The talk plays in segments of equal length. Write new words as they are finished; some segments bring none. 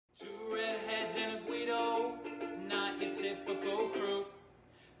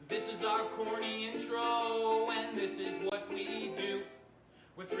this is what we do.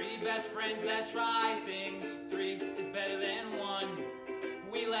 We're three best friends that try things. Three is better than one.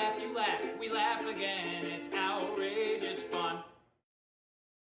 We laugh, you laugh, we laugh again. It's outrageous fun.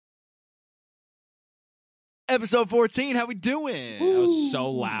 Episode 14, how we doing? That was so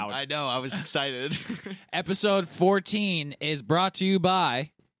loud. I know, I was excited. Episode 14 is brought to you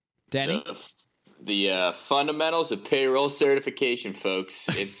by Denny. The fundamentals of payroll certification, folks.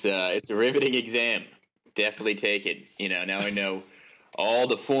 It's a riveting exam. Definitely take it. You know, now I know all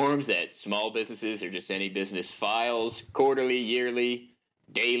the forms that small businesses or just any business files, quarterly, yearly,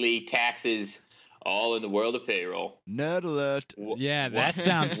 daily, taxes, all in the world of payroll. Nerd alert. Yeah, that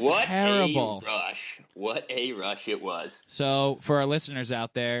sounds What terrible. a rush. What a rush it was. So, for our listeners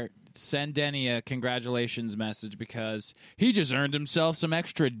out there, send Denny a congratulations message because he just earned himself some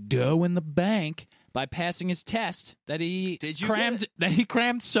extra dough in the bank by passing his test that he crammed. He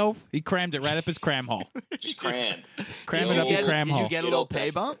crammed it right up his cram hole. Just crammed. Crammed it up the cram Did hole. you get a little pay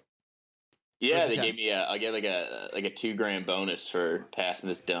bump? Yeah, For the they gave test? me I get like a $2,000 bonus for passing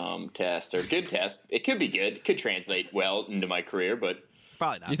this dumb test or good test. It could be good. It could translate well into my career, but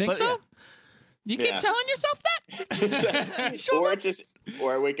Probably not. You think but so? yeah. You keep Yeah. telling yourself that?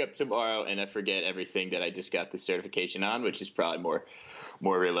 or I wake up tomorrow and I forget everything that I just got the certification on, which is probably more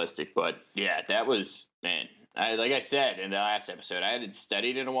realistic. But yeah, that was, man. Like I said in the last episode, I hadn't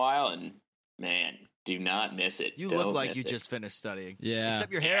studied in a while, and man, do not miss it. You Don't look like miss you it. just finished studying. Yeah.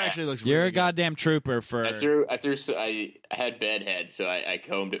 Except your hair Yeah. actually looks You're really a goddamn trooper for. I had bed head, so I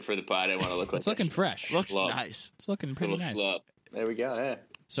combed it for the pod. I want to look like It's looking fresh. good. Looks Slub. nice. It's looking pretty little nice. slub. There we go. Yeah,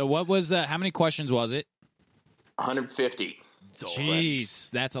 So, what was how many questions was it? 150. Jeez,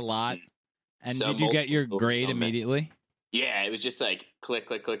 that's a lot. And Some did you get your multiple, grade some immediately? Yeah, it was just like click,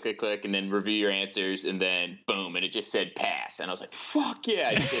 click, click, click, click, and then review your answers, and then boom, and it just said pass, and I was like, "Fuck yeah!"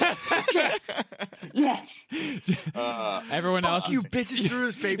 I did it. yes. Everyone else Fuck you, bitches threw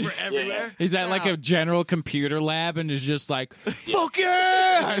this paper everywhere. He's at like a general computer lab and is just like, fuck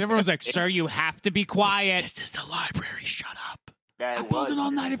yeah! And everyone's like, sir, you have to be quiet. This is the library. Shut up. I'm pulled it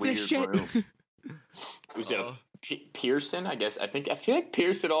all night of this shit. It was Pearson, I guess. I feel like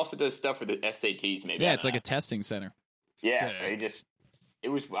Pearson also does stuff for the SATs. Maybe. Yeah, it's like a testing center. Yeah, Sick.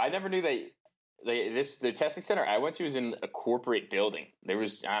 I never knew the testing center I went to was in a corporate building. There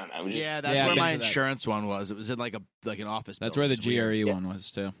was, I don't know. It was just, Yeah, that's Yeah, where I've my been to that. insurance one was. It was in like an office. That's building. where the It's weird. GRE one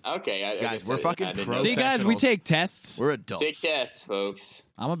was, too. okay. I Guys, guess we're fucking I didn't pro. know. See, guys, we Professionals. take tests. We're adults. Take tests, folks.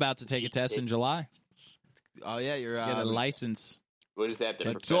 I'm about to take a test in July. Oh yeah, you're Get a license, What is that? The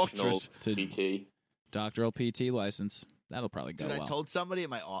To professional doctors. PT. doctoral PT license. That'll probably go Dude, well. I told somebody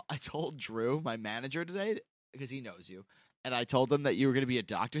I told Drew, my manager today, because he knows you, and I told him that you were going to be a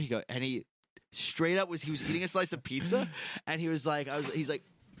doctor. He straight up he was eating a slice of pizza, and he was like, he's like,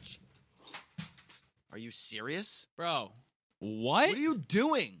 "Are you serious? Bro, What what? are you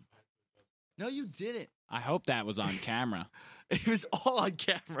doing?" No, you didn't. I hope that was on camera. It was all on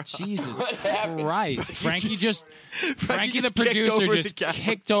camera. Jesus What happened? Christ. Frankie just Frankie the just kicked producer over the just camera.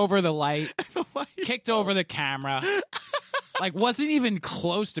 kicked over the light, Why- kicked over the camera. Like, wasn't even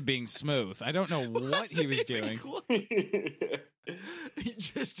close to being smooth. I don't know what he was doing. He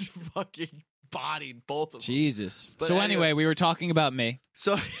just fucking bodied both of them. Jesus. But So anyway- anyway, we were talking about me.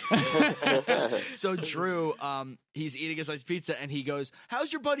 So, so Drew, he's eating a slice of pizza, and he goes,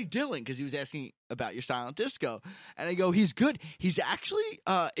 "How's your buddy Dylan?" Because he was asking about your silent disco, and I go, "He's good. He's actually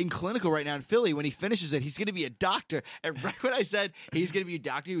in clinical right now in Philly. When he finishes it, he's going to be a doctor." And right when I said he's going to be a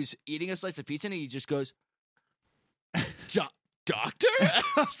doctor, he was eating a slice of pizza, and he just goes, "Doctor?" I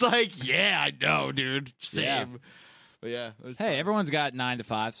was like, "Yeah, I know, dude. Same." Yeah. But yeah, it was Hey, fun. everyone's got 9 to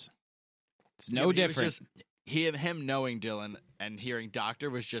 5s. It's Yeah, no but he was different. just- him knowing Dylan and hearing doctor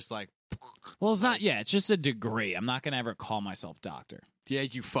was just like, Well, it's not. Yeah, it's just a degree. I'm not going to ever call myself doctor. "Yeah,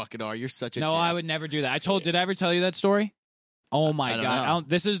 you fucking are. You're such a No, dick." I would never do that. Did I ever tell you that story? Oh my I don't God. know.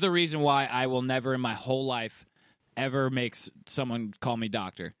 This is the reason why I will never in my whole life ever make someone call me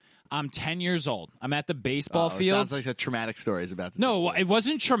doctor. I'm 10 years old. I'm at the baseball It field. sounds like a traumatic story is about to No, take it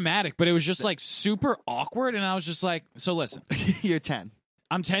wasn't traumatic, but it was just like super awkward. And I was just like, so listen, place. You're 10.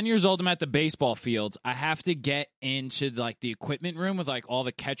 I'm 10 years old. I'm at the baseball field. I have to get into like the equipment room with like all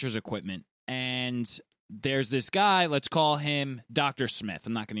the catcher's equipment. And there's this guy. Let's call him Dr. Smith.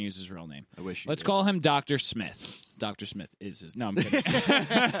 I'm not going to use his real name. I wish you Let's did. call him Dr. Smith. Dr. Smith is his. No, I'm kidding.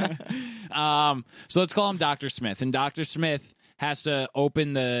 So let's call him Dr. Smith. And Dr. Smith has to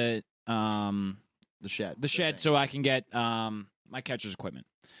open the the shed so I can get my catcher's equipment.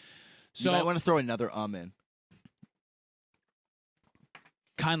 So I So want to throw another in.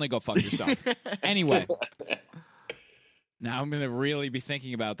 kindly go fuck yourself. Anyway. Now I'm going to really be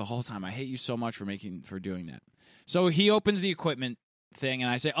thinking about it the whole time. I hate you so much for doing that. So he opens the equipment thing,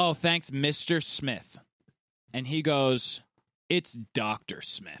 and I say, "Oh, thanks, Mr. Smith." And he goes, "It's Dr.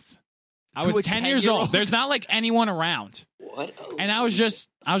 Smith." I was 10 years old. There's not like anyone around. What? And I was just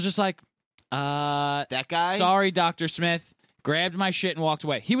like, that guy? Sorry, Dr. Smith. Grabbed my shit and walked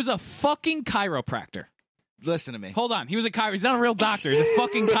away. He was a fucking chiropractor. Listen to me. Hold on. He's not a real doctor. He's a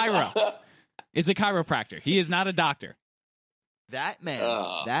fucking chiro. It's a chiropractor. He is not a doctor. That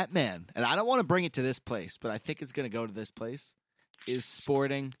man, and I don't want to bring it to this place, but I think it's going to go to this place, is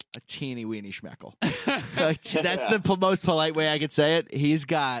sporting a teeny weeny schmeckle. That's the most polite way I could say it. He's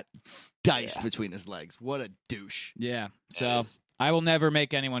got dice between his legs. What a douche. Yeah. So I will never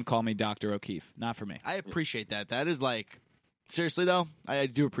make anyone call me Dr. O'Keefe. Not for me. I appreciate that. That is like, seriously though, I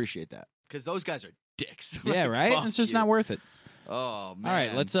do appreciate that. Because those guys are dicks. Yeah, right? It's just not worth it. Oh, man. All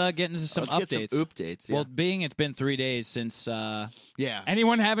right, let's get into some updates. Get some updates, yeah. Well, being it's been 3 days since... yeah.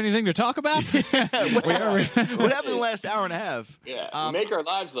 Anyone have anything to talk about? What happened in the last hour and a half? Yeah, we make our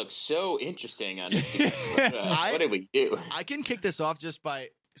lives look so interesting on this. What did we do? I can kick this off just by...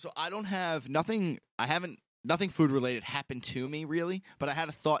 So I don't have nothing... Nothing food-related happened to me, really, but I had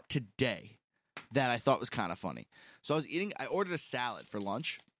a thought today that I thought was kind of funny. So I ordered a salad for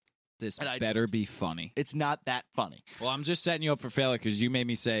lunch. This better be funny. It's not that funny. Well, I'm just setting you up for failure because you made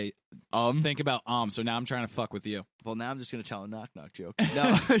me say, think about so now I'm trying to fuck with you. Well, now I'm just going to tell a knock-knock joke.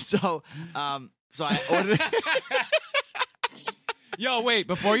 No, so I ordered... Yo, wait,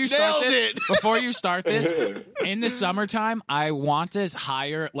 before you start this, in the summertime, I want to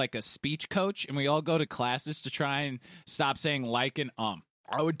hire like a speech coach, and we all go to classes to try and stop saying like and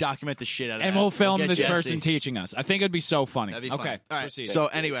I would document the shit out of that. And we'll film this person teaching us. I think it'd be so funny. That'd be funny. Okay, all right. Proceed. So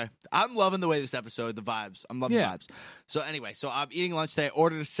anyway, I'm loving the way this episode, the vibes. I'm loving the vibes. So anyway, I'm eating lunch today. I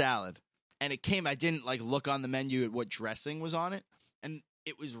ordered a salad, and it came. I didn't like look on the menu at what dressing was on it, and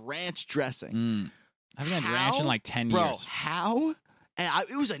it was ranch dressing. I haven't had ranch in like 10 Bro, years. How? And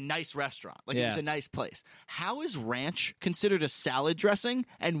it was a nice restaurant. Like it was a nice place. How is ranch considered a salad dressing?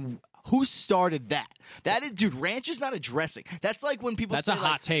 And who started that? That is, dude, ranch is not a dressing. That's like when people That's say a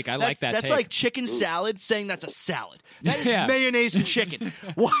hot take. I like that That's take. like chicken salad saying that's a salad. That is mayonnaise and chicken.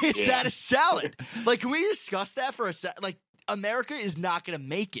 Why is that a salad? Like, can we discuss that for a second? Like, America is not going to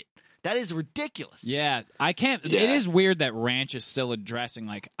make it. That is ridiculous. Yeah, I can't. Yeah. It is weird that ranch is still a dressing.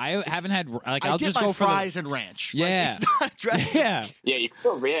 Like haven't had. Like I'll just go for fries and ranch. Yeah, like, it's not dressing. Yeah, you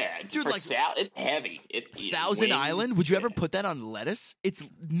go dude. Like salad, it's heavy. It's Thousand Island. Would you ever put that on lettuce? It's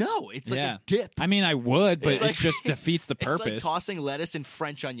like a dip. I mean, I would, but it just defeats the purpose. It's like tossing lettuce in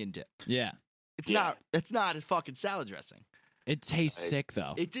French onion dip. Yeah, it's not. That's not a fucking salad dressing. It tastes sick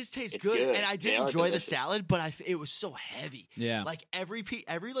though. It just tastes good, and I did enjoy the salad, but it was so heavy. Yeah, like every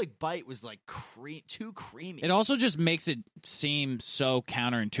like bite was like too creamy. It also just makes it seem so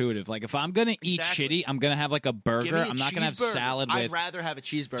counterintuitive. Like if I'm gonna eat shitty, I'm gonna have like a burger. I'm not gonna have salad with. I'd rather have a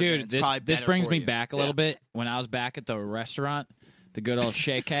cheeseburger. Dude, this brings me back a little bit. When I was back at the restaurant, the good old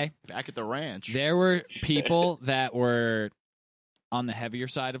Shake, back at the ranch, there were people that were on the heavier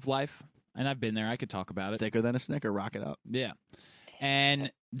side of life. And I've been there. I could talk about it. Thicker than a Snicker. Rock it up. Yeah.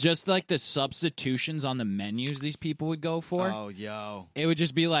 And just like the substitutions on the menus these people would go for. Oh, yo. It would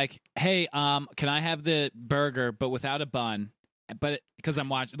just be like, hey, can I have the burger but without a bun? But because I'm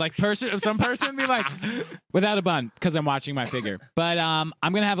watching, like some person would be like, without a bun because I'm watching my figure. But I'm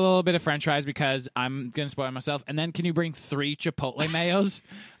gonna have a little bit of French fries because I'm gonna spoil myself. And then can you bring 3 Chipotle mayos?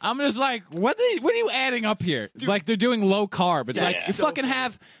 I'm just like, what are you adding up here? Dude, like they're doing low carb. It's you fucking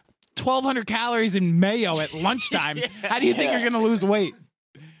have 1,200 calories in mayo at lunchtime. How do you think you're going to lose weight?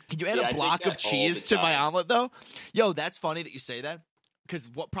 Can you add a block of cheese to my omelet, though? Yo, that's funny that you say that. Because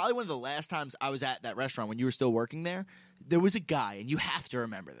probably one of the last times I was at that restaurant when you were still working there, there was a guy, and you have to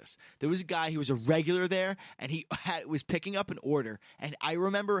remember this. There was a guy who was a regular there, and he was picking up an order. And I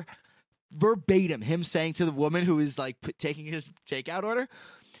remember verbatim him saying to the woman who was like taking his takeout order,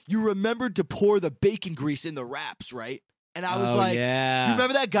 "You remembered to pour the bacon grease in the wraps, right?" And I was you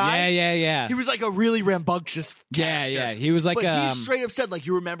remember that guy? Yeah. He was like a really rambunctious character. Yeah. He was like, but he straight up said, like,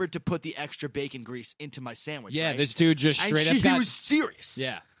 you remembered to put the extra bacon grease into my sandwich. Yeah, right? this dude just straight up. He was serious.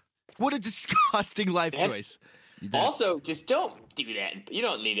 Yeah. What a disgusting life choice. Also, just don't do that. You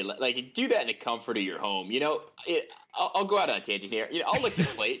don't need it. Like, do that in the comfort of your home. You know, I'll go out on a tangent here. You know, I'll lick the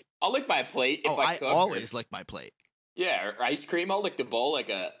plate. I'll lick my plate if I cook. I always lick my plate. Yeah, or ice cream. I'll lick the bowl like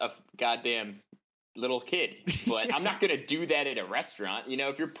a goddamn little kid, but I'm not gonna do that at a restaurant. You know,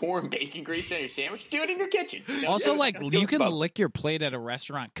 if you're pouring bacon grease on your sandwich, do it in your kitchen. You know? Also, like you can lick your plate at a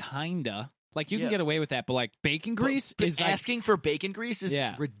restaurant, kinda. Like, you can get away with that, but, like, bacon grease but is asking for bacon grease is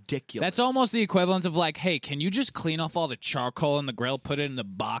ridiculous. That's almost the equivalent of, like, hey, can you just clean off all the charcoal in the grill, put it in the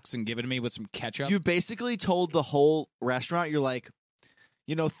box, and give it to me with some ketchup? You basically told the whole restaurant, you're like,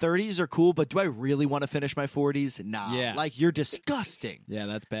 30s are cool, but do I really want to finish my 40s? Nah. Yeah. Like, you're disgusting. Yeah,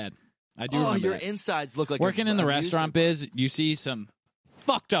 that's bad. I do Oh, remember your that. insides look like Working in the restaurant biz, you see some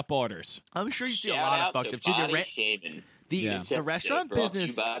fucked up orders. I'm sure you see a Shout lot of out fucked to up shit. Body Shaming. The restaurant Brought to you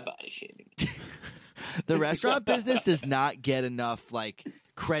business, by Body Shaming. the restaurant business does not get enough like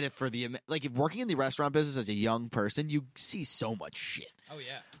credit for the like. If working in the restaurant business as a young person, you see so much shit. Oh,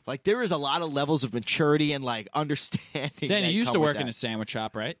 yeah. Like there is a lot of levels of maturity and like understanding. Dan, you that used come to with work that. in a sandwich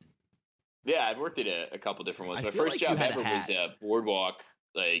shop, right? Yeah, I've worked at a couple different ones. I My feel first like you job had a ever was hat. a boardwalk,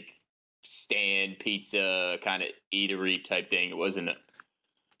 like stand pizza kind of eatery type thing. It wasn't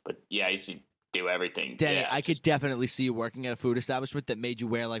but yeah, I used to do everything. Danny, yeah, I could definitely see you working at a food establishment that made you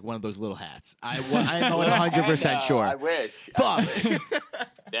wear like one of those little hats. I'm 100% sure. I wish. Fuck.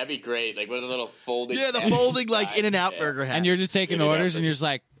 That'd be great. Like one of the little folding. Yeah, the hats folding like inside. In-N-Out Yeah. burger hat. And you're just taking Yeah, orders, yeah. and you're just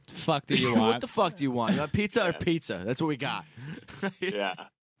like, the fuck do you what want? the fuck do you want? You want pizza or pizza? That's what we got. Yeah.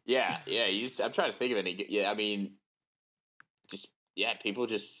 I'm trying to think of any. Yeah, I mean, people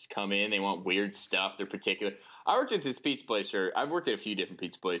just come in. They want weird stuff. They're particular. I worked at this pizza place, or I've worked at a few different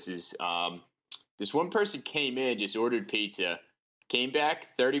pizza places. This one person came in, just ordered pizza, came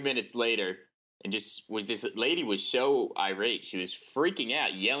back 30 minutes later, and this lady was so irate. She was freaking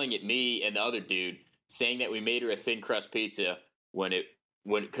out, yelling at me and the other dude, saying that we made her a thin crust pizza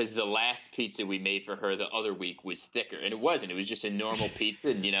because the last pizza we made for her the other week was thicker, and it wasn't. It was just a normal pizza,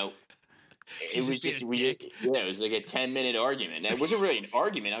 and it was just it was like a 10-minute argument. And it wasn't really an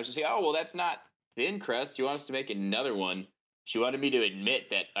argument. I was just like, oh well, that's not thin crust. You want us to make another one? She wanted me to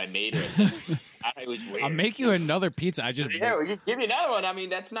admit that I made her. It was weird. I'll make you another pizza. I just we just give you another one. I mean,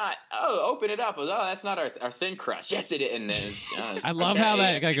 that's not. Oh, open it up. That's not our thin crust. Yes, it is. And then, I love how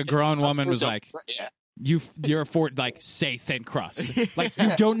that like a grown woman was like, you're say thin crust. Like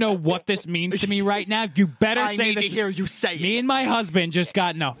you don't know what this means to me right now. You better I say need this. to hear you say Me it. and my husband just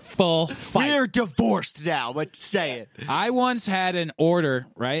got in a full fight. We're divorced now, but say it. I once had an order,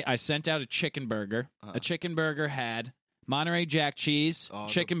 right? I sent out a chicken burger. A chicken burger had Monterey Jack cheese,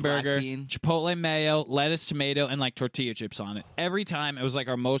 chicken the black burger, bean. Chipotle mayo, lettuce, tomato, and like tortilla chips on it. Every time it was like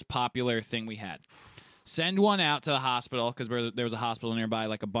our most popular thing we had. Send one out to the hospital because there was a hospital nearby,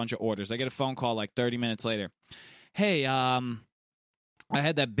 like a bunch of orders. I get a phone call like 30 minutes later. Hey, I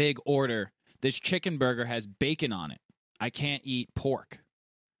had that big order. This chicken burger has bacon on it. I can't eat pork.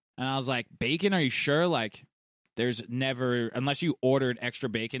 And I was like, bacon? Are you sure? Like, there's never, unless you ordered extra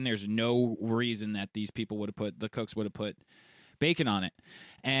bacon, there's no reason that the cooks would have put bacon on it.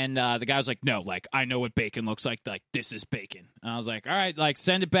 And the guy was like, no, like, I know what bacon looks like this is bacon. And I was like, all right, like,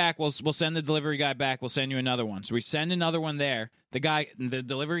 send it back. We'll send the delivery guy back. We'll send you another one. So we send another one there. The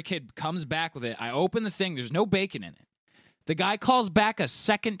delivery kid comes back with it. I open the thing. There's no bacon in it. The guy calls back a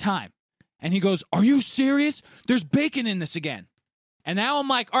second time and he goes, are you serious? There's bacon in this again. And now I'm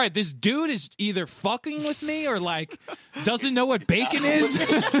like, all right, this dude is either fucking with me or like doesn't know what bacon is.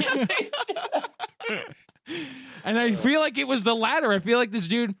 And I feel like it was the latter. I feel like this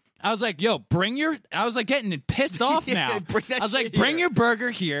dude, I was like, yo, I was like getting pissed off now. I was like, bring your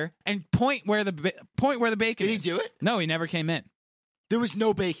burger here and point where the bacon is. Did he do it? No, he never came in. There was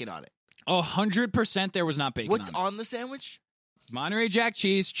no bacon on it. 100% there was not bacon What's on it. on the sandwich? Monterey Jack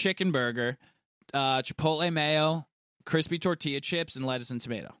cheese, chicken burger, Chipotle mayo, crispy tortilla chips, and lettuce and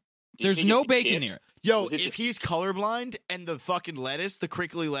tomato. There's no bacon near it. Yo, if he's colorblind and the fucking lettuce, the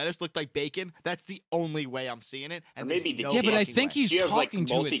crinkly lettuce looked like bacon, that's the only way I'm seeing it. And maybe the Yeah, but I think he's Do you have talking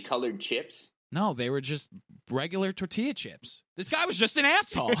to his... multicolored chips? No, they were just regular tortilla chips. This guy was just an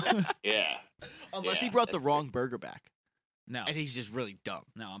asshole. Yeah. Unless he brought the wrong burger back. No. And he's just really dumb.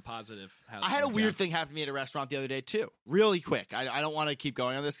 No, I'm positive. I had a weird thing happen to me at a restaurant the other day, too. Really quick. I don't want to keep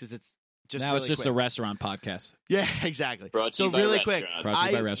going on this because it's just now really it's just quick. a restaurant podcast. Yeah, exactly. Brought to So you by really quick, restaurants. Brought to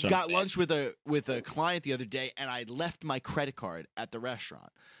you by I restaurants. got lunch with a client the other day, and I left my credit card at the restaurant,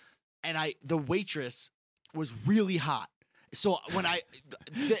 and the waitress was really hot. So when I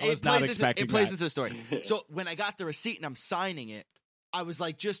was not expecting it plays that. into the story. So when I got the receipt and I'm signing it, I was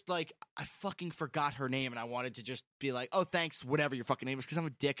like, I fucking forgot her name, and I wanted to just be like, oh, thanks, whatever your fucking name is, because I'm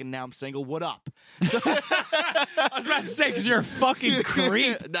a dick and now I'm single. What up? I was about to say, because you're a fucking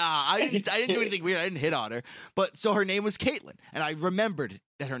creep. Nah, I didn't do anything weird. I didn't hit on her. But so her name was Caitlin, and I remembered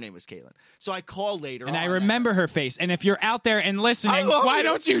that her name was Caitlin. So I called later And on. I remember her face. And if you're out there and listening, why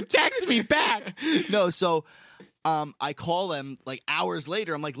don't you text me back? No, so I call them like hours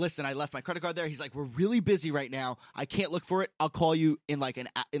later. I'm like, listen, I left my credit card there. He's like, we're really busy right now. I can't look for it. I'll call you in like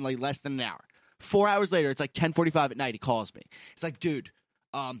less than an hour. 4 hours later, it's like 10:45 at night. He calls me. He's like, dude,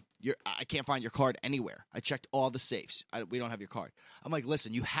 I can't find your card anywhere. I checked all the safes. We don't have your card. I'm like,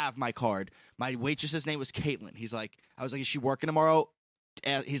 listen, you have my card. My waitress's name was Caitlin. He's like, I was like, is she working tomorrow?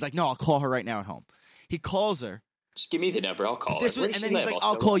 He's like, no, I'll call her right now at home. He calls her. Just give me the number. I'll call her. And then he's like,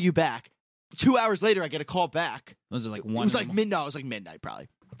 I'll call you back. 2 hours later, I get a call back. Was it like one? It was like midnight. No, it was like midnight probably.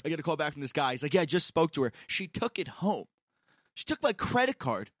 I get a call back from this guy. He's like, yeah, I just spoke to her. She took it home. She took my credit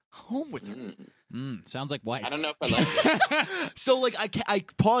card home with her. Sounds like wife. I don't know if I like it. So like I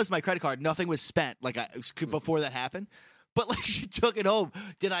paused my credit card. Nothing was spent like before that happened. But like she took it home.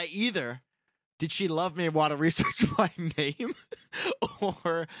 Did she love me and want to research my name?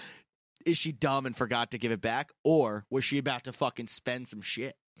 Or is she dumb and forgot to give it back? Or was she about to fucking spend some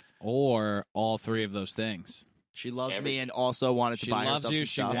shit? Or all three of those things. She loves me and also wanted to buy herself some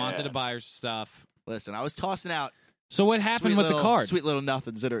stuff. She wanted to buy her stuff. Listen, I was tossing out. So what happened with the card? Sweet little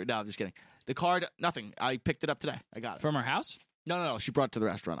nothings. No, I'm just kidding. The card, nothing. I picked it up today. I got it. From her house? No. She brought it to the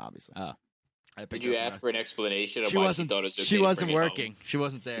restaurant, obviously. Oh. Did you ask for an explanation of why she thought it was okay She wasn't working. Home? She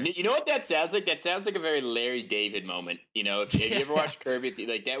wasn't there. You know what that sounds like? That sounds like a very Larry David moment. You know, if you ever watched Kirby,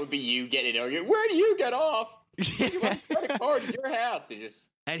 like that would be you getting an argument. Where do you get off? You want a credit card in your house?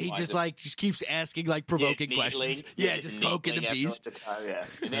 And he just keeps asking like provoking questions. Yeah, just poking the beast. Yeah.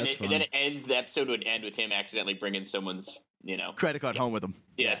 And then it ends. The episode would end with him accidentally bringing someone's credit card home with him.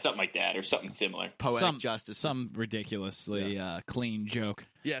 Yeah, something like that, or something similar. Poetic justice. Some ridiculously clean joke.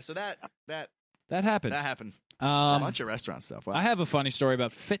 Yeah. So that happened. That happened. A bunch of restaurant stuff. Wow. I have a funny story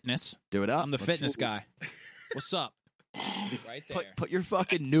about fitness. Do it up. I'm the fitness guy. What's up? Right there. Put your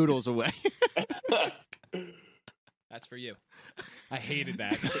fucking noodles away. That's for you. I hated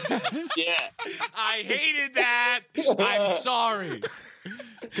that. Yeah. I hated that. I'm sorry.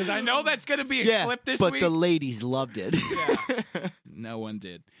 Because I know that's going to be a clip this week. But the ladies loved it. Yeah. No one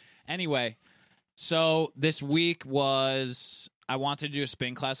did. Anyway, so this week I wanted to do a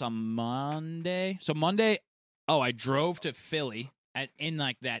spin class on Monday. So Monday, I drove to Philly in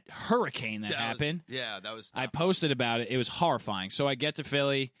like that hurricane that happened. That was. I posted about it. It was horrifying. So I get to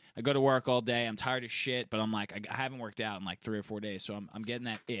Philly. I go to work all day. I'm tired of shit, but I'm like, I haven't worked out in like 3 or 4 days. So I'm getting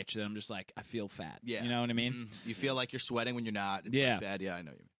that itch that I'm just like, I feel fat. Yeah. You know what I mean? Mm-hmm. You feel like you're sweating when you're not. It's like bad. Yeah, I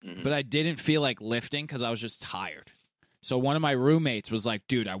know you. Mm-hmm. But I didn't feel like lifting because I was just tired. So one of my roommates was like,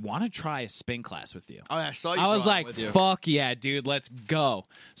 dude, I want to try a spin class with you. Oh, yeah, I saw you. I was like, fuck yeah, dude, let's go.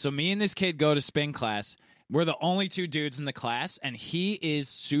 So me and this kid go to spin class. We're the only 2 dudes in the class, and he is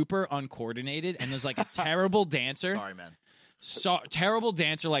super uncoordinated and is like a terrible dancer. Sorry, man. So terrible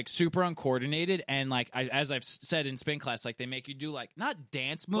dancer, like super uncoordinated, and like as I've said in spin class, like they make you do like not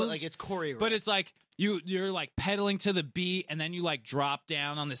dance moves, but like it's choreographed. But it's like you're like pedaling to the beat, and then you like drop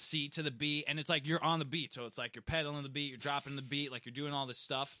down on the seat to the beat, and it's like you're on the beat, so it's like you're pedaling the beat, you're dropping the beat, like you're doing all this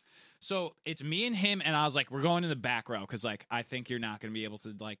stuff. So it's me and him, and I was like, we're going in the back row because like I think you're not going to be able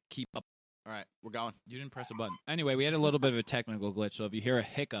to like keep up. All right, we're going. You didn't press a button. Anyway, we had a little bit of a technical glitch, so if you hear a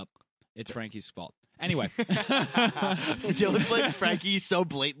hiccup, it's Frankie's fault. Anyway. Dylan plays Frankie so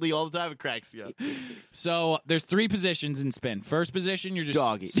blatantly all the time, it cracks me up. So there's 3 positions in spin. First position, you're just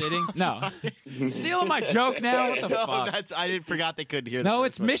doggy. Sitting. No. Stealing my joke now? What the fuck? I forgot they couldn't hear that. No,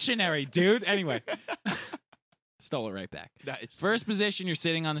 it's missionary, dude. Anyway. Stole it right back. Nice. First position, you're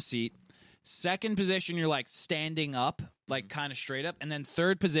sitting on a seat. Second position, you're like standing up, like kind of straight up. And then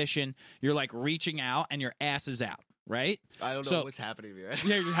third position, you're like reaching out and your ass is out. Right? I don't know what's happening to me right now.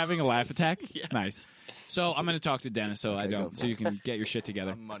 Yeah, you're having a laugh attack? Yeah. Nice. So I'm going to talk to Dennis so you can get your shit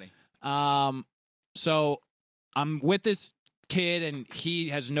together. Money. So I'm with this kid and he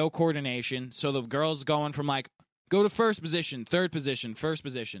has no coordination. So the girl's going from like, go to first position, third position, first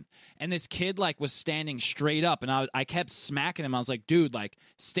position. And this kid like was standing straight up and I kept smacking him. I was like, dude, like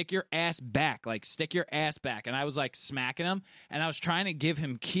stick your ass back, like stick your ass back. And I was like smacking him and I was trying to give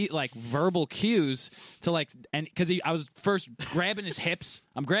him verbal cues to like, and cause I was first grabbing his hips.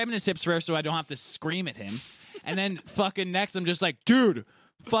 I'm grabbing his hips first so I don't have to scream at him. And then fucking next I'm just like, dude,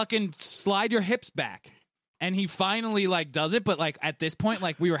 fucking slide your hips back. And he finally like does it, but like at this point,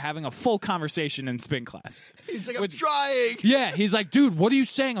 like we were having a full conversation in spin class. He's like, I'm trying. Yeah, he's like, dude, what are you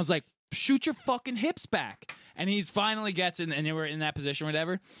saying? I was like, shoot your fucking hips back. And he's finally gets in, and we're in that position, or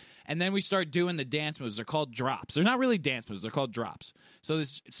whatever. And then we start doing the dance moves. They're called drops. They're not really dance moves. They're called drops. So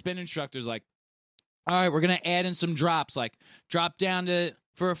this spin instructor's like, all right, we're going to add in some drops, like drop down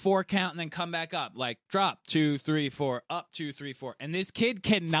for a 4 count and then come back up, like drop 2, 3, 4, up 2, 3, 4. And this kid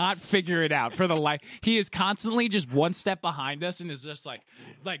cannot figure it out for the life. He is constantly just one step behind us and is just like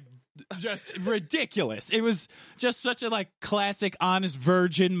just ridiculous. It was just such a like classic honest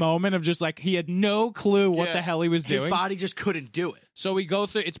virgin moment of just like he had no clue what the hell he was doing. His body just couldn't do it. So we go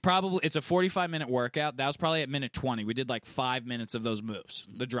through, it's a 45-minute workout. That was probably at minute 20. We did like 5 minutes of those moves,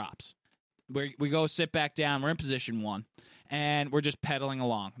 the drops. We go sit back down. We're in position 1, and we're just pedaling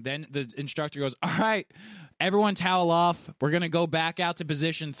along. Then the instructor goes, all right, everyone towel off. We're going to go back out to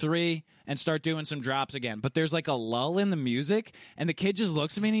position 3 and start doing some drops again. But there's like a lull in the music, and the kid just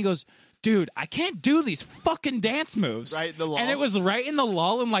looks at me and he goes, dude, I can't do these fucking dance moves. Right in the lull. And it was right in the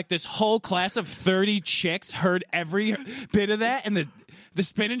lull, and like this whole class of 30 chicks heard every bit of that, and the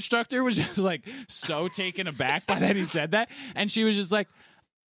spin instructor was just like so taken aback by that he said that. And she was just like,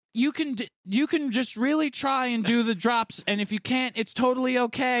 you can just really try and do the drops, and if you can't, it's totally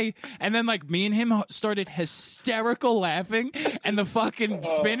okay. And then like me and him started hysterical laughing, and the fucking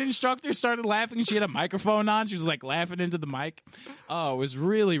spin instructor started laughing, and she had a microphone on. She was like laughing into the mic. Oh, it was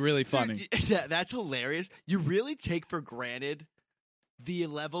really, really funny. Dude, that's hilarious. You really take for granted the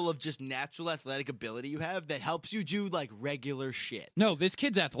level of just natural athletic ability you have that helps you do like regular shit. No, this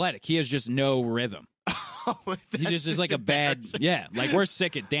kid's athletic. He has just no rhythm. He just is like a bad, like we're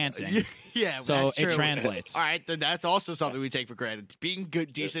sick at dancing. Yeah, so that's it true. translates. All right, then that's also something we take for granted. Being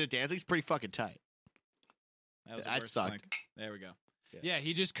good, decent at dancing is pretty fucking tight. That sucked. Plank. There we go. Yeah,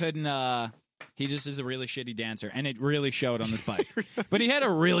 he just couldn't. He just is a really shitty dancer, and it really showed on this bike. But he had a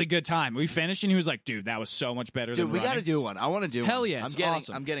really good time. We finished, and he was like, "Dude, that was so much better than Dude, we running." got to do one. I want to do Hell one. yeah, it's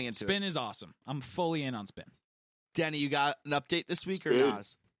awesome. I'm getting into Spin is awesome. I'm fully in on spin. Denny, you got an update this week or not?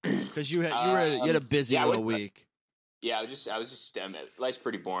 Because you had a busy little week. Yeah, I was just. Life's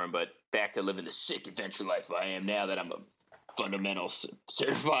pretty boring, but back to living the sick adventure life I am now that I'm a fundamental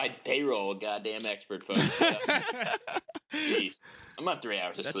certified payroll goddamn expert, folks. Jeez, I'm on 3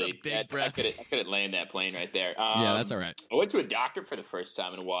 hours of sleep. A big breath. I couldn't land that plane right there. Yeah, that's all right. I went to a doctor for the first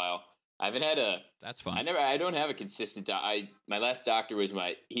time in a while. I haven't had a. That's fun. I don't have a consistent. My last doctor was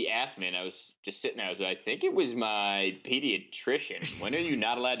he asked me, and I was just sitting there. I think it was my pediatrician. When are you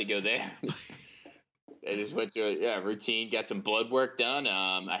not allowed to go there? I just went to a routine, got some blood work done.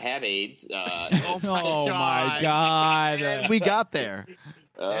 I have AIDS. Oh my god! And we got there.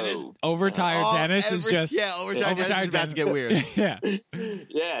 Overtired Dennis is just overtired Dennis is about to get weird. Yeah.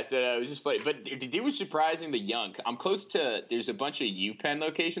 So it was just funny, but the dude was surprisingly young. I'm close to. There's a bunch of UPenn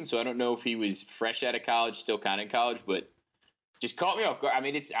locations, so I don't know if he was fresh out of college, still kind of in college, but just caught me off guard. I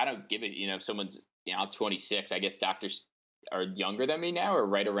mean, I don't give it. If someone's I'm 26, I guess doctors are younger than me now, or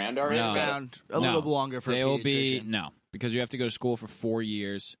right around our age. Around a little longer for. They will be because you have to go to school for 4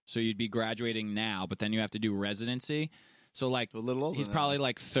 years, so you'd be graduating now, but then you have to do residency. So like a little older. He's probably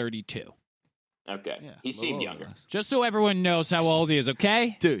like 32. Okay, yeah, he seemed younger. Just so everyone knows how old he is,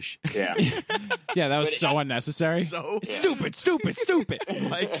 okay? Douche. Yeah, yeah, that was so unnecessary. Stupid.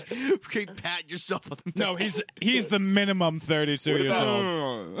 Like, pat yourself on the No, he's the minimum 32 years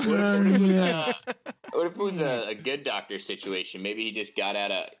old. What if it was a good doctor situation? Maybe he just got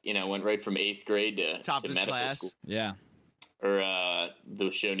out of went right from 8th grade to top of his medical class. school. Yeah. Or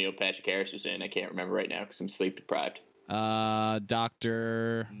the show Neil Patrick Harris was in. I can't remember right now because I'm sleep deprived.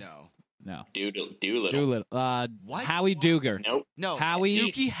 Doctor. No. Doolittle. What? Howie Duger. Nope. No. Howie.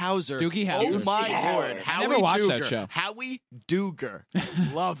 Doogie Howser. Oh my Lord. I never watched that Duger. show. Howie Duger.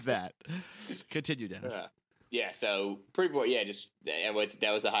 Love that. Continue, Dennis. Yeah, so pretty boy. Yeah, just that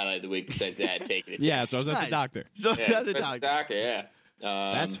was the highlight of the week. Besides that, taking it. Yeah, so I was at the doctor. So Yeah, that's a doctor. Yeah.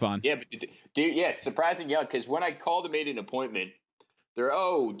 That's fun. Yeah, but dude, surprising young. Because when I called and made an appointment, they're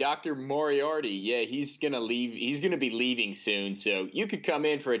Dr. Moriarty. Yeah, he's gonna leave. He's gonna be leaving soon. So you could come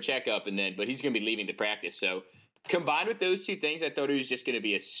in for a checkup but he's gonna be leaving the practice. So combined with those two things, I thought he was just gonna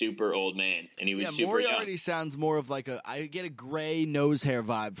be a super old man, and he was super Moriarty young. Sounds more of like I get a gray nose hair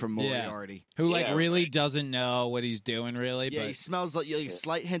vibe from Moriarty. Who really doesn't know what he's doing, really. Yeah, but he smells like a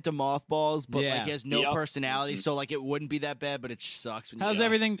slight hint of mothballs, but like he has no personality, so like it wouldn't be that bad, but it sucks. When how's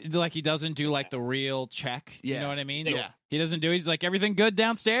everything? Like he doesn't do like the real check. Yeah. You know what I mean? Yeah. He doesn't do. He's like everything good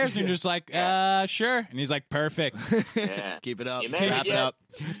downstairs, and you're just like, sure. And he's like, perfect. Yeah. Keep it up. You Wrap married it up.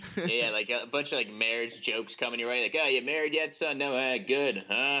 Yeah, like a bunch of like marriage jokes coming your way. Like, you married yet, son? No, good,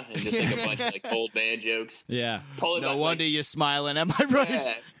 huh? And just like a bunch of like old man jokes. Yeah. No wonder you're smiling. Am I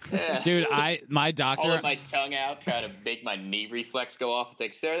right? Yeah. Dude, my doctor. Pulling my tongue out, trying to make my knee reflex go off. It's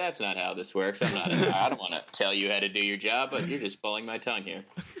like, sir, that's not how this works. I don't want to tell you how to do your job, but you're just pulling my tongue here.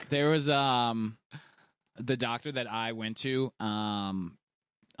 There was the doctor that I went to on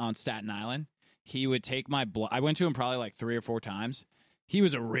Staten Island. He would take my blood. I went to him probably like 3 or 4 times. He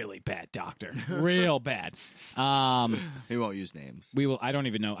was a really bad doctor, real bad. He won't use names. I don't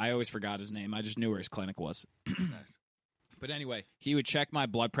even know. I always forgot his name. I just knew where his clinic was. Nice. But anyway, he would check my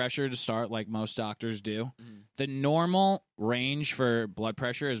blood pressure to start, like most doctors do. The normal range for blood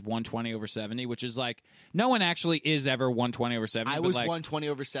pressure is 120/70, which is like no one actually is ever 120/70. I was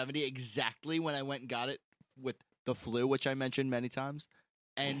 120/70 exactly when I went and got it with the flu, which I mentioned many times.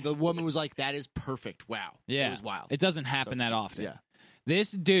 And the woman was like, "That is perfect. Wow." Yeah, it was wild. It doesn't happen that often. Yeah.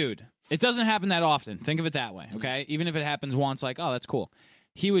 This dude, it doesn't happen that often. Think of it that way, okay? Even if it happens once, like, oh, that's cool.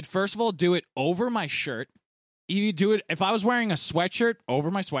 He would first of all do it over my shirt. You do it if I was wearing a sweatshirt over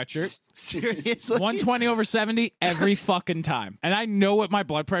my sweatshirt. Seriously? 120/70 every fucking time. And I know what my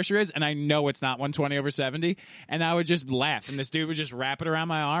blood pressure is, and I know it's not 120/70. And I would just laugh. And this dude would just wrap it around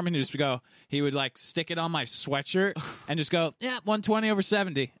my arm and just go, he would like stick it on my sweatshirt and just go, yeah,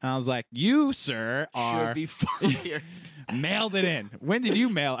 120/70. And I was like, you, sir, Should be fired. mailed it in. When did you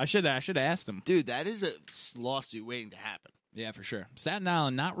mail? I should have asked him. Dude, that is a lawsuit waiting to happen. Yeah, for sure. Staten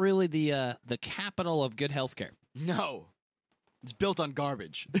Island, not really the capital of good health care. No. It's built on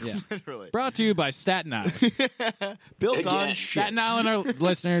garbage. Yeah. Literally. Brought to you by Staten Island. Built Again. on shit. Staten Island, our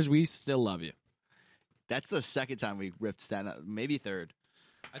listeners, we still love you. That's the second time we ripped Staten Island. Maybe third.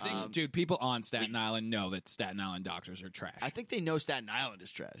 I think, dude, people on Staten Island know that Staten Island doctors are trash. I think they know Staten Island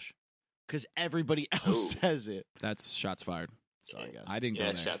is trash. Because everybody else says it. That's shots fired. Sorry, guys. I didn't go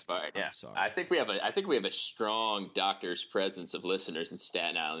Yeah, there. shots fired. Yeah, sorry. I think we have a strong doctor's presence of listeners in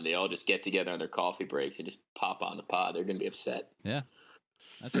Staten Island. They all just get together on their coffee breaks and just pop on the pod. They're going to be upset. Yeah.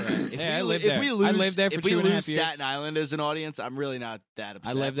 That's all right. Hey, I lived If there. we lose, I lived there for if we 2.5 lose years. Staten Island as an audience, I'm really not that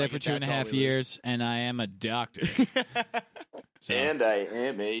upset. I lived there Like, for if that's all 2.5 we lose. years, and I am a doctor. So, And I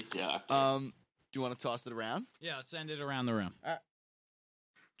am a doctor. Do you want to toss it around? yeah, let's send it around the room. All right.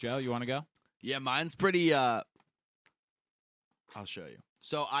 Joe, you want to go? Yeah, mine's pretty. I'll show you.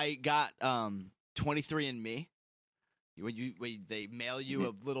 So I got 23andMe. When they mail you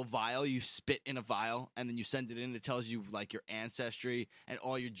a little vial, you spit in a vial, and then you send it in. It tells you like your ancestry and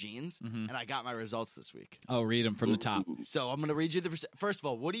all your genes. Mhm. And I got my results this week. Oh, read them from the top. So I'm gonna read you the. First of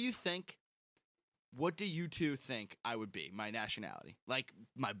all, what do you think? What do you two think I would be? My nationality, like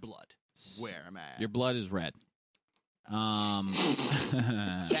my blood. Where am I at? Your blood is red.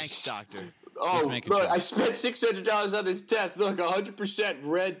 Thanks, doctor. Oh, making look, sure. I spent $600 on this test. Look, 100%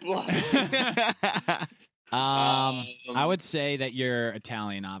 red blood. I would say that you're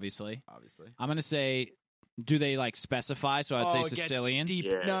Italian, obviously. Obviously. I'm gonna say, do they like specify? So I'd Oh, say it gets Sicilian. Deep.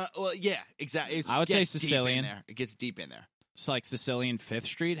 Yeah. No, well, yeah, exactly. It I would say gets deep in Sicilian. there. It gets deep in there. It's like Sicilian 5th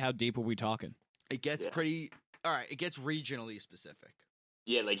Street. How deep are we talking? It gets Yeah. pretty. All right, it gets regionally specific.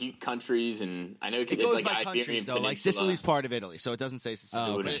 Yeah, like you countries, and I know It there's goes like by Iberian countries though. Like Peninsula. Sicily's part of Italy, so it doesn't say Sicily.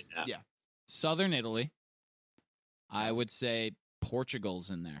 Oh, but okay. it- yeah. Southern Italy. I would say Portugal's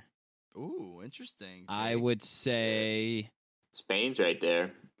in there. Ooh, interesting. I take. would say Spain's right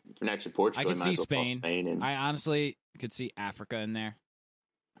there. For next to Portugal, I could you might see as well call Spain. Spain and I honestly could see Africa in there.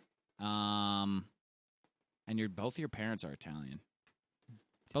 And both your parents are Italian.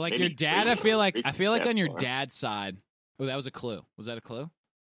 But like Maybe your dad, I feel like reach on that your far. dad's side. Oh, that was a clue. Was that a clue?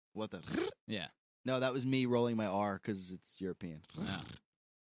 What the? Yeah. No, that was me rolling my R because it's European. Oh.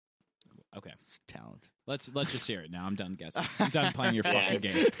 Okay. It's talent. Let's just hear it now. I'm done guessing. I'm done playing your Yeah, fucking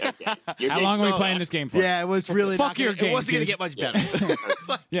game. Your How game- long are we so- playing this game for? Yeah, it was really Fuck not gonna, your game, It wasn't going to dude. get much Yeah. better.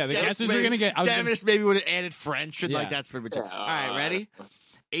 Yeah, the Dennis guesses we're maybe- gonna get. I was gonna, Dennis maybe would have added French and Yeah. like that's pretty much it. Yeah. All right, ready?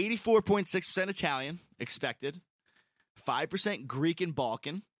 84.6% Italian expected. 5% Greek and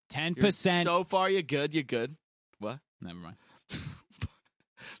Balkan. 10%. So far, you're good. You're good. What? Never mind.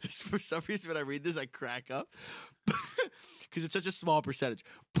 For some reason, when I read this, I crack up because it's such a small percentage.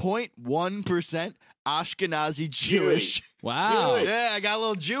 0.1% Ashkenazi Jewish. Wow. Dude. Yeah, I got a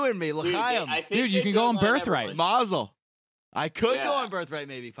little Jew in me. Dude, L'chaim. I think Dude, you they can go on don't let Birthright. everyone- Mazel. I could Yeah. go on birthright,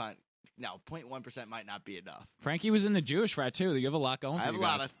 maybe. Fine. No, 0.1% might not be enough. Frankie was in the Jewish frat too. You have a lot going for I have a you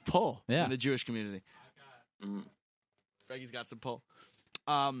lot guys. of pull Yeah. in the Jewish community. Mm. Frankie's got some pull.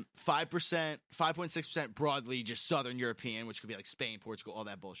 5.6% broadly just Southern European, which could be like Spain, Portugal, all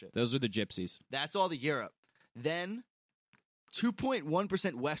that bullshit. Those are the gypsies. That's all the Europe. Then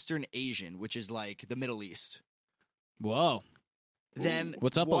 2.1% Western Asian, which is like the Middle East. Whoa. Then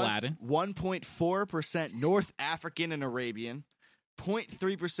What's up, Aladdin? 1.4% North African and Arabian.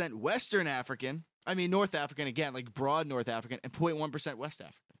 0.3% Western African. I mean North African again, like broad North African, and 0.1% West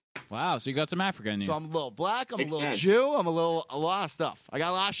African. Wow. So you got some Africa in you. So I'm a little black, I'm Makes a little sense. Jew, I'm a lot of stuff. I got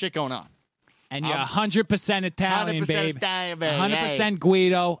a lot of shit going on. and you're I'm 100% Italian, 100% babe. Italian, babe. 100%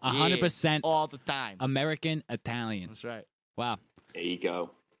 Guido. 100% all the time. American Italian. That's right. Wow. There you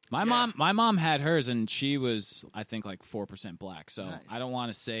go. My mom had hers, and she was, I think, like 4% black. So Nice. I don't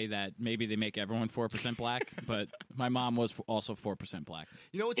want to say that maybe they make everyone 4% black, but my mom was also 4% black.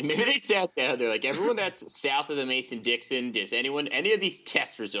 You know what's And maybe they sat down. They're like, everyone that's south of the Mason-Dixon, does any of these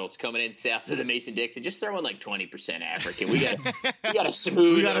test results coming in south of the Mason-Dixon, just throw in like 20% African. We got to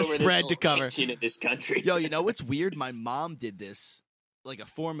smooth. We got a over spread this to cover tension in this country. Yo, you know what's weird? My mom did this, like a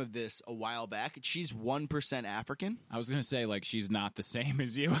form of this, a while back. She's 1% African. I was gonna say like she's not the same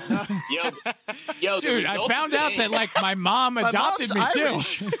as you. Yo, Dude, I found out that like my mom adopted me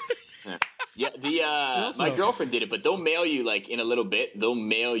Irish. too. Yeah, my girlfriend did it, but they'll mail you like in a little bit. They'll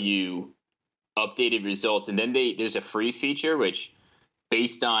mail you updated results, and then there's a free feature which,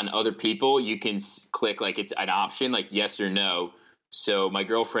 based on other people, you can click like it's an option, like yes or no. So my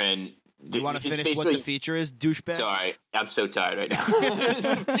girlfriend. Do you want to finish what the feature is, douchebag? Sorry, I'm so tired right now.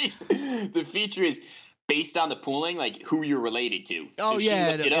 The feature is based on the pooling, like who you're related to. Oh, so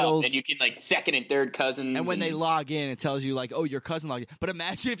yeah, she looked it up, and you can like second and third cousins. And when they log in, it tells you like, oh, your cousin logged in. But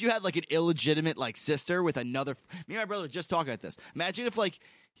imagine if you had like an illegitimate like sister with another. Me and my brother were just talking about this. Imagine if like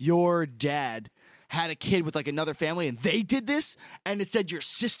your dad had a kid with like another family, and they did this, and it said your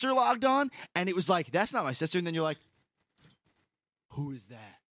sister logged on, and it was like, that's not my sister, and then you're like, who is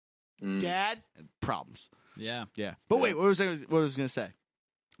that? Dad? Problems. Yeah. But wait, what was I going to say?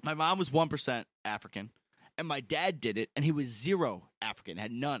 My mom was 1% African, and my dad did it, and he was 0 African,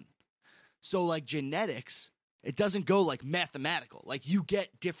 had none. So, like, genetics, it doesn't go, like, mathematical. Like, you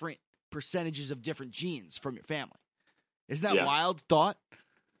get different percentages of different genes from your family. Isn't that wild thought?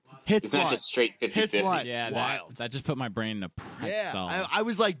 It's not just straight 50-50. Yeah, wild. That just put my brain in a pretzel. Yeah, I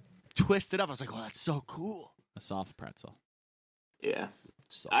was, like, twisted up. I was like, oh, that's so cool. A soft pretzel. Yeah.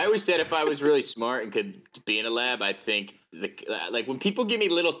 So I always said if I was really smart and could be in a lab, I think like when people give me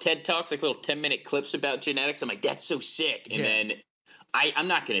little TED Talks, like little 10-minute clips about genetics, I'm like, that's so sick. And then I'm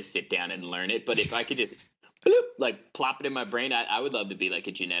not going to sit down and learn it, but if I could just like plop it in my brain, I would love to be like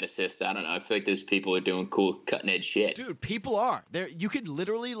a geneticist. I don't know. I feel like those people are doing cool cutting edge shit. Dude, people are. You could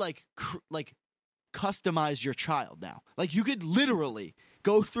literally like customize your child now. Like you could literally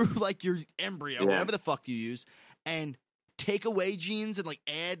go through like your embryo, whatever the fuck you use, and take away genes and like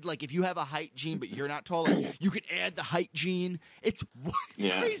add, like if you have a height gene but you're not tall, like, you could add the height gene. It's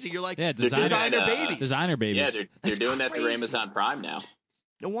crazy. You're like designer babies. Designer babies. Yeah, they're doing that through Amazon Prime now.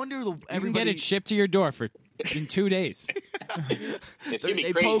 No wonder You can everybody get it shipped to your door in 2 days. It's gonna be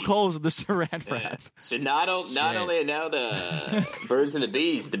they crazy. poke holes in the saran wrap. Yeah. So not only now the birds and the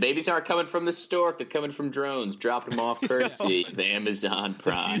bees, the babies aren't coming from the stork; they're coming from drones. Dropping them off courtesy of Amazon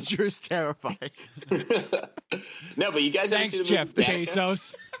Prime. The future is terrifying. No, but you guys Thanks, ever seen the movie Jeff Gattaca?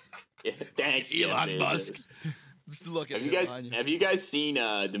 Bezos. Yeah, thanks, Elon Jeff Musk. Bezos. I'm still looking Have you guys seen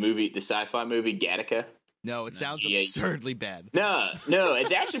the sci-fi movie Gattaca? No, it sounds Yeah. absurdly bad. No,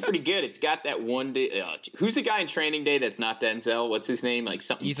 it's actually pretty good. It's got that one day. Who's the guy in Training Day that's not Denzel? What's his name? Like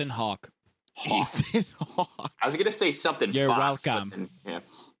something. Ethan Hawke. Hawke. I was gonna say something. You're Fox, welcome. Yeah.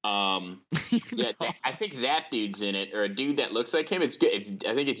 I think that dude's in it, or a dude that looks like him. It's good.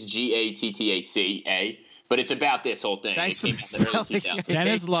 I think it's Gattaca, but it's about this whole thing. Thanks It for came out the in the early spelling. 2000s.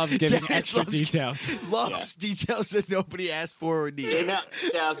 Dennis loves giving Dennis extra loves- details. Loves details that nobody asked for or Came needs. out in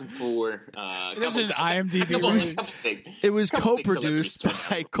 2004. There's an IMDb couple review. things. It was Couple big co-produced celebrities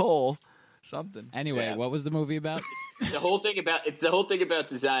by Cole. Something. Anyway, Yeah. what was the movie about? the whole thing about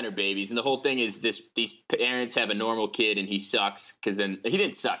designer babies, and the whole thing is these parents have a normal kid and he sucks because then he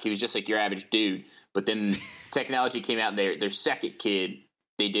didn't suck, he was just like your average dude, but then technology came out and their second kid,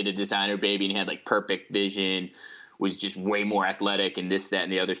 they did a designer baby and he had like perfect vision, was just way more athletic and this, that,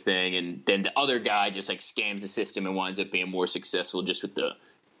 and the other thing, and then the other guy just like scams the system and winds up being more successful just with the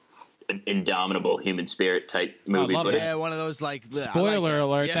indomitable human spirit type movie. love But it. it's, Yeah, one of those like Spoiler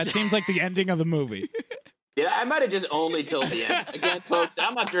alert. Yeah. That seems like the ending of the movie. I might have just only told the end. Again, folks,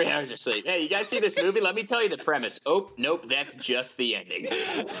 I'm up 3 hours of sleep. Hey, you guys see this movie? Let me tell you the premise. Oh, nope, that's just the ending.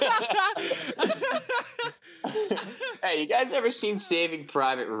 Hey, you guys ever seen Saving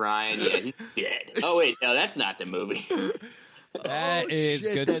Private Ryan? Yeah, he's dead. Oh, wait, no, that's not the movie. That is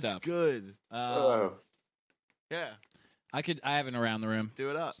good that's stuff. Good. Um, Yeah, I have an around the room. do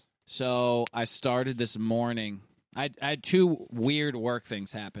it up. So I started this morning. I had 2 weird work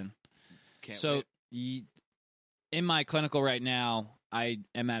things happen. Can't wait. In my clinical right now, I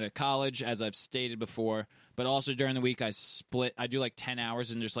am at a college, as I've stated before, but also during the week I do like 10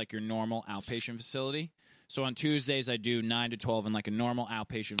 hours in just like your normal outpatient facility. So on Tuesdays I do 9 to 12 in like a normal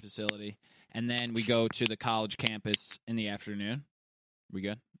outpatient facility, and then we go to the college campus in the afternoon. We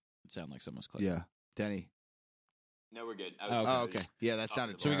good? It sounded like someone's clicking. Yeah, Denny. No, we're good. Oh, Oh, okay. Yeah, that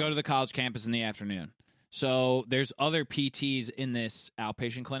sounded. So we go to the college campus in the afternoon. So there's other PTs in this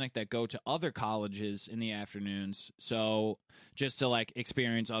outpatient clinic that go to other colleges in the afternoons. So just to like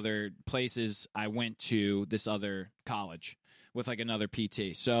experience other places, I went to this other college with like another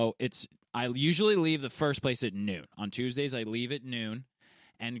PT. So I usually leave the first place at noon. On Tuesdays, I leave at noon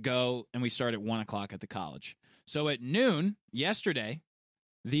and go, and we start at 1 o'clock at the college. So at noon yesterday,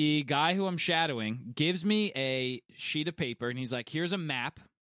 the guy who I'm shadowing gives me a sheet of paper, and he's like, here's a map.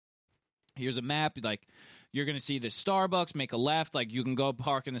 Here's a map. Like, you're going to see this Starbucks, make a left. Like, you can go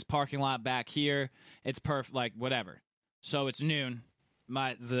park in this parking lot back here. It's perfect, like, whatever. So it's noon.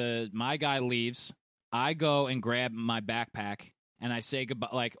 My guy leaves. I go and grab my backpack, and I say goodbye.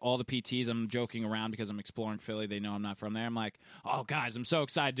 Like, all the PTs, I'm joking around because I'm exploring Philly. They know I'm not from there. I'm like, oh, guys, I'm so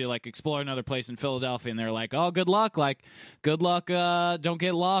excited to, like, explore another place in Philadelphia. And they're like, oh, good luck. Like, good luck. Don't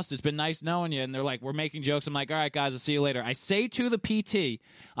get lost. It's been nice knowing you. And they're like, we're making jokes. I'm like, all right, guys, I'll see you later. I say to the PT,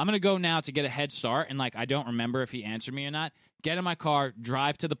 I'm going to go now to get a head start. And, like, I don't remember if he answered me or not. Get in my car,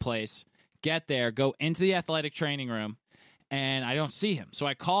 drive to the place, get there, go into the athletic training room, and I don't see him. So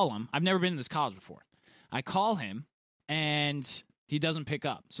I call him. I've never been to this college before. I call him, and he doesn't pick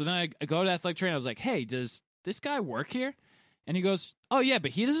up. So then I go to the athletic trainer. I was like, hey, does this guy work here? And he goes, oh, yeah,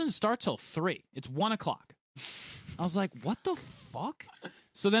 but he doesn't start till 3. It's 1 o'clock. I was like, what the fuck?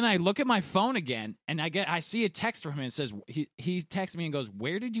 So then I look at my phone again, and I see a text from him. And it says, he texts me and goes,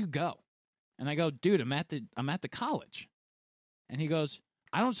 where did you go? And I go, dude, I'm at the college. And he goes,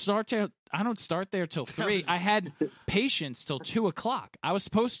 I don't start there till 3. I had patients till 2 o'clock. I was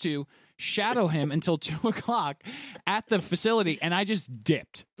supposed to shadow him until 2 o'clock at the facility, and I just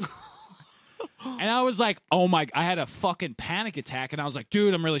dipped. And I was like, oh my, I had a fucking panic attack, and I was like,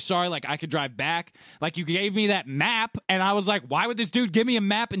 dude, I'm really sorry. Like, I could drive back. Like, you gave me that map, and I was like, why would this dude give me a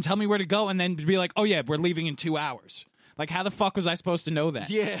map and tell me where to go and then be like, oh yeah, we're leaving in 2 hours? Like, how the fuck was I supposed to know that?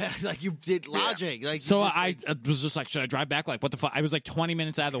 Yeah, like you did logic. Yeah. Like, so I was just like, should I drive back? Like, what the fuck? I was like 20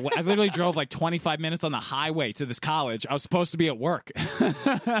 minutes out of the way. I literally drove like 25 minutes on the highway to this college. I was supposed to be at work.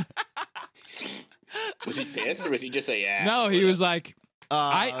 Was he pissed, or was he just like, yeah? No, he was like,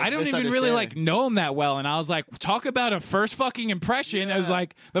 I don't even really like know him that well. And I was like, talk about a first fucking impression. Yeah. It was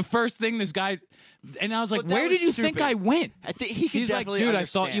like the first thing this guy. And I was like, where did you think I went? I think he could He's like, definitely dude,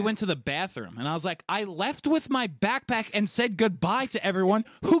 understand. I thought you went to the bathroom. And I was like, I left with my backpack and said goodbye to everyone.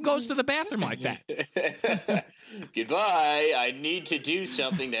 Who goes to the bathroom like that? Goodbye. I need to do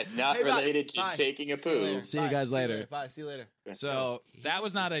something that's not related to taking a poo. See you guys later. Bye. See you later. So that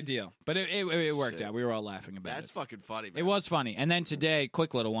was not ideal, but it worked out. We were all laughing about it. That's fucking funny, man. It was funny. And then today,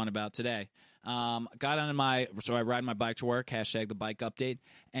 quick little one about today. Got on so I ride my bike to work, hashtag the bike update,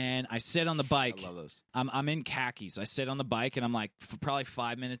 and I sit on the bike. I love those. I'm in khakis. I sit on the bike, and I'm like probably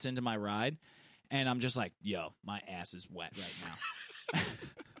 5 minutes into my ride, and I'm just like, yo, my ass is wet right now.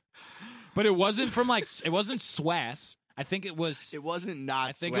 But it wasn't from it wasn't swass. I think it was. It wasn't not.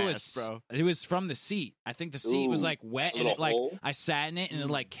 I think swass, it was, bro. It was from the seat. I think the seat was like wet, and it like hole? I sat in it, and it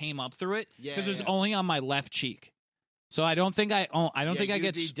like came up through it because it was Yeah. only on my left cheek. So I don't think I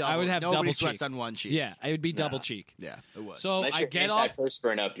get. I would have Nobody double sweats cheek on one cheek. Yeah, it would be double cheek. Yeah, it was. So Unless I you're get off.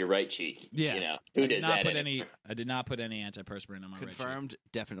 antiperspirant up your right cheek. Yeah, You know, who does that? I did not put any antiperspirant on my right cheek. Confirmed.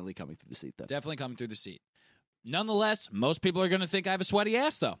 Definitely coming through the seat though. Definitely coming through the seat. Nonetheless, most people are going to think I have a sweaty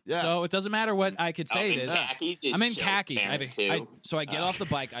ass, though. Yeah. So it doesn't matter what I could say. in khakis is I'm in so khakis. apparent, too. So I get off the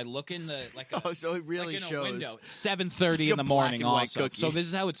bike. I look in the Oh, so it really like in shows. a window. It's 7:30 It's like in a the black morning. and white Also, cookie. so this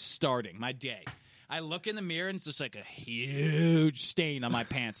is how it's starting my day. I look in the mirror and it's just like a huge stain on my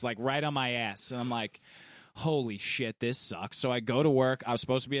pants, like right on my ass, and I'm like, holy shit, this sucks. So I go to work. I was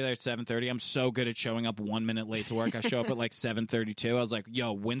supposed to be there at 7:30. I'm so good at showing up 1 minute late to work. I show up at like 7:32. I was like,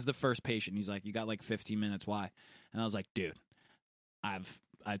 yo, when's the first patient? He's like, you got like 15 minutes. Why? And I was like, dude, I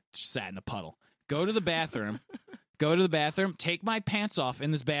sat in a puddle. Go to the bathroom. Take my pants off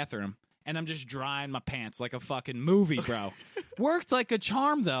in this bathroom, and I'm just drying my pants like a fucking movie, bro. Worked like a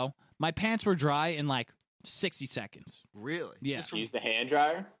charm, though. My pants were dry in like 60 seconds. Really? Yeah. Just from- Use the hand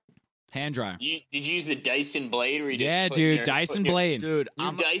dryer. Hand dryer. Did you use the Dyson blade? Where you just Yeah, put dude, your- Dyson put your- blade. dude.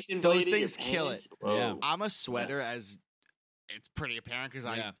 You Dyson those blade things kill it. Yeah. I'm a sweater, as it's pretty apparent because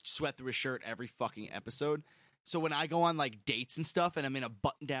Yeah. I sweat through a shirt every fucking episode. So when I go on like dates and stuff, and I'm in a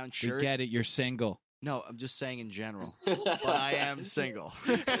button-down We shirt, get it. You're single. no, I'm just saying in general. But I am single.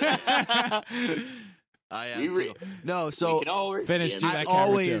 I am We re- single. No, We so can all Finish, yeah, do I that camera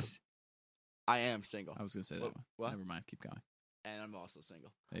always, I am single, I was going to say that one. What? Never mind. Keep going. and I'm also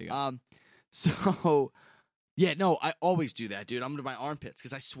single. There you go. So yeah, no, I always do that, dude. I'm under my armpits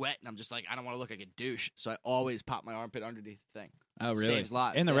because I sweat, and I'm just like, I don't want to look like a douche, so I always pop my armpit underneath the thing. Oh, really? Saves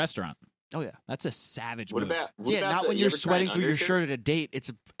lives. In the yeah. restaurant. Oh yeah. That's a savage What move. about Not when you you're ever try sweating an through your undershirt? shirt at a date.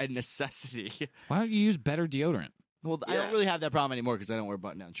 It's a necessity. Why don't you use better deodorant? Well, I Yeah. don't really have that problem anymore because I don't wear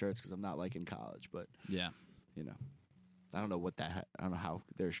button-down shirts because I'm not like in college. But Yeah. you know, I don't know what that. I don't know how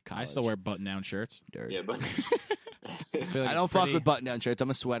there's college. I still wear button-down shirts. dirt. Yeah, but I, feel like I it's don't fuck pretty- with button-down shirts. I'm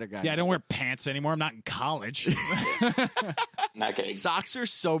a sweater guy. Yeah, I don't wear pants anymore. I'm not in college. not kidding. Socks are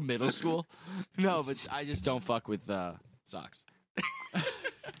so middle school. No, but I just don't fuck with Socks.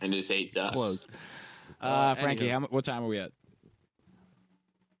 And just hate socks. clothes. Frankie, anywho. what time are we at?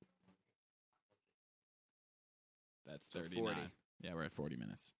 That's 39. 40. Yeah, we're at 40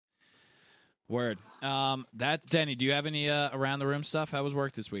 minutes. Word. That Denny, do you have any around the room stuff? How was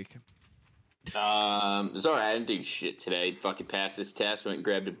work this week? It's all right. I didn't do shit today. Fucking passed this test. Went and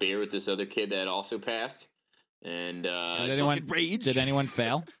grabbed a beer with this other kid that also passed. And Did anyone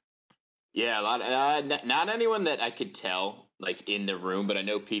fail? yeah, a lot. Not anyone that I could tell like in the room, but I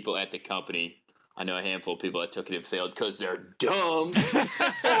know people at the company. I know a handful of people that took it and failed because they're dumb.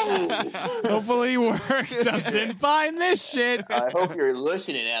 Oh. Hopefully work doesn't find this shit. I hope you're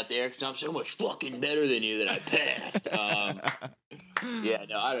listening out there because I'm so much fucking better than you that I passed. Yeah,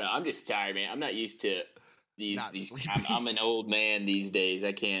 no, I don't know. I'm just tired, man. I'm not used to these. Not sleepy. I'm an old man these days.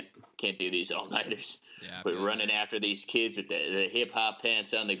 I can't do these all nighters. Yeah, But running after these kids with the hip hop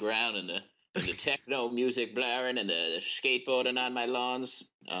pants on the ground and the techno music blaring and the skateboarding on my lawns.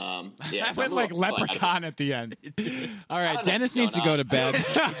 Yeah, I so went I'm a like little fun out of it. leprechaun at the end. All I right, don't know Dennis what's needs to going go to bed.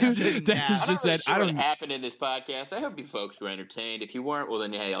 Dennis I'm just I'm said, not really "I sure don't." what happened in this podcast. I hope you folks were entertained. If you weren't, well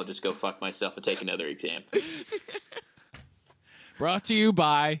then hey, I'll just go fuck myself and take another exam. Brought to you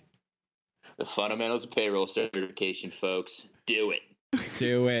by The fundamentals of payroll certification, folks. Do it.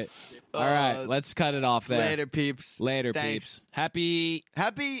 Do It. All right, Uh, let's cut it off there. Later, peeps. Later, Thanks. peeps.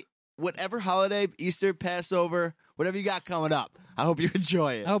 Happy. Whatever holiday, Easter, Passover, whatever you got coming up. I hope you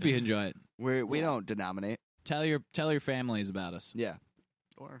enjoy it. I hope you enjoy it. We don't denominate. Tell your families about us. Yeah.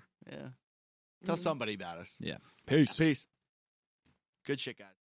 Or yeah. Tell somebody about us. Yeah. Peace. Peace. Good shit, guys.